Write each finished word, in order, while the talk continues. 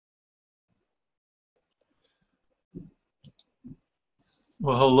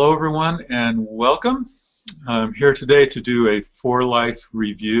Well, hello everyone and welcome. I'm here today to do a For Life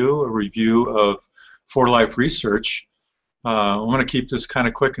review, a review of For Life research. I want to keep this kind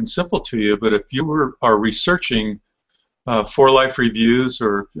of quick and simple to you, but if you are researching For Life reviews,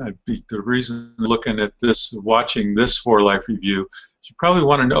 or the reason looking at this, watching this For Life review, you probably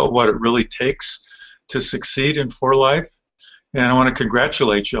want to know what it really takes to succeed in For Life. And I want to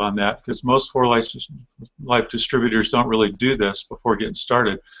congratulate you on that, because most For Life distributors don't really do this before getting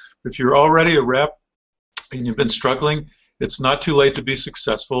started. If you're already a rep and you've been struggling, it's not too late to be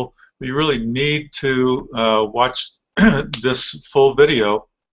successful. But you really need to watch this full video,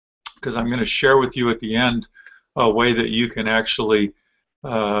 because I'm going to share with you at the end a way that you can actually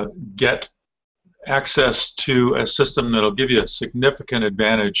get access to a system that will give you a significant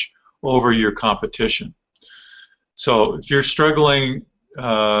advantage over your competition. So if you're struggling,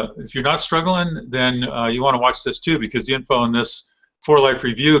 if you're not struggling, then you want to watch this too, because the info in this For Life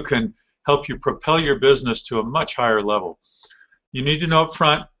review can help you propel your business to a much higher level. You need to know up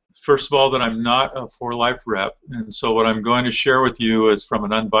front, first of all, that I'm not a For Life rep, and so what I'm going to share with you is from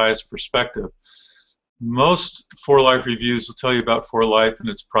an unbiased perspective. Most For Life reviews will tell you about For Life and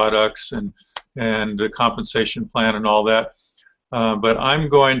its products and the compensation plan and all that, but I'm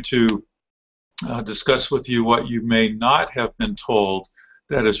going to discuss with you what you may not have been told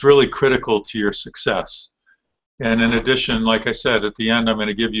that is really critical to your success. And in addition, like I said, at the end I'm going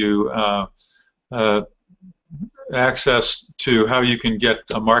to give you access to how you can get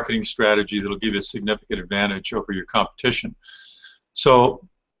a marketing strategy that will give you a significant advantage over your competition. So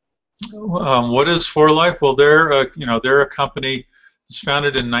what is For Life? Well, they're a company that's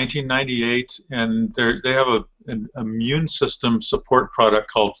founded in 1998, and they have an immune system support product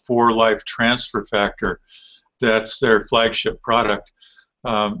called For Life Transfer Factor. That's their flagship product.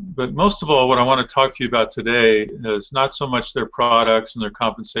 But most of all, what I want to talk to you about today is not so much their products and their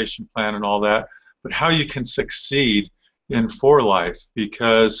compensation plan and all that, but how you can succeed in For Life,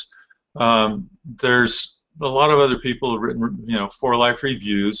 because there's a lot of other people who've written, For Life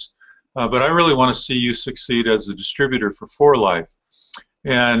reviews, but I really want to see you succeed as a distributor for For Life.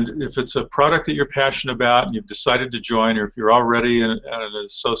 And if it's a product that you're passionate about and you've decided to join, or if you're already an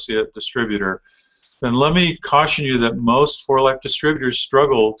associate distributor, then let me caution you that most For Life distributors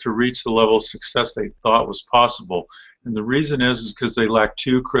struggle to reach the level of success they thought was possible. And the reason is because they lack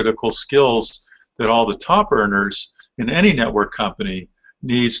two critical skills that all the top earners in any network company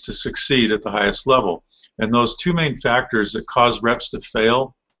needs to succeed at the highest level. And those two main factors that cause reps to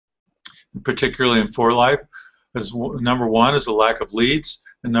fail, particularly in For Life, is number one is a lack of leads,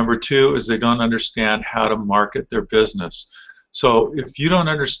 and number two is they don't understand how to market their business. So if you don't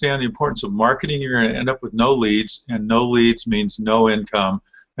understand the importance of marketing, you're going to end up with no leads, and no leads means no income,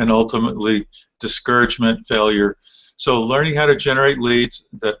 and ultimately discouragement, failure. So learning how to generate leads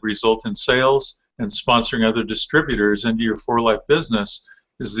that result in sales and sponsoring other distributors into your For Life business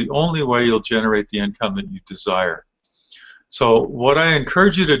is the only way you'll generate the income that you desire. So what I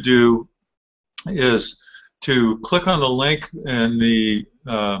encourage you to do is to click on the link in the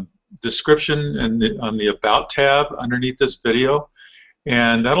description and on the About tab underneath this video,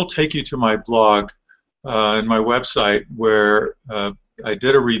 and that'll take you to my blog and my website, where I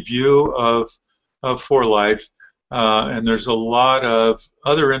did a review of For Life, and there's a lot of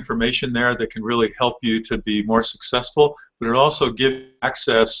other information there that can really help you to be more successful, but it'll also give you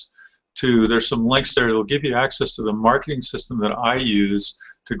access to, there's some links there that will give you access to the marketing system that I use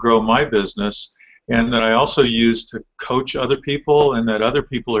to grow my business, and that I also use to coach other people, and that other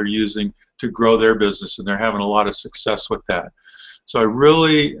people are using to grow their business, and they're having a lot of success with that. So I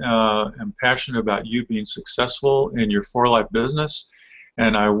really am passionate about you being successful in your For Life business,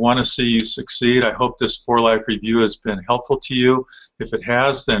 and I want to see you succeed. I hope this For Life review has been helpful to you. If it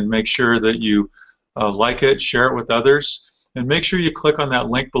has, then make sure that you like it, share it with others, and make sure you click on that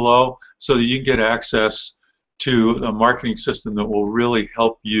link below so that you can get access to a marketing system that will really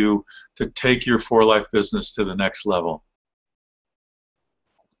help you to take your For Life business to the next level.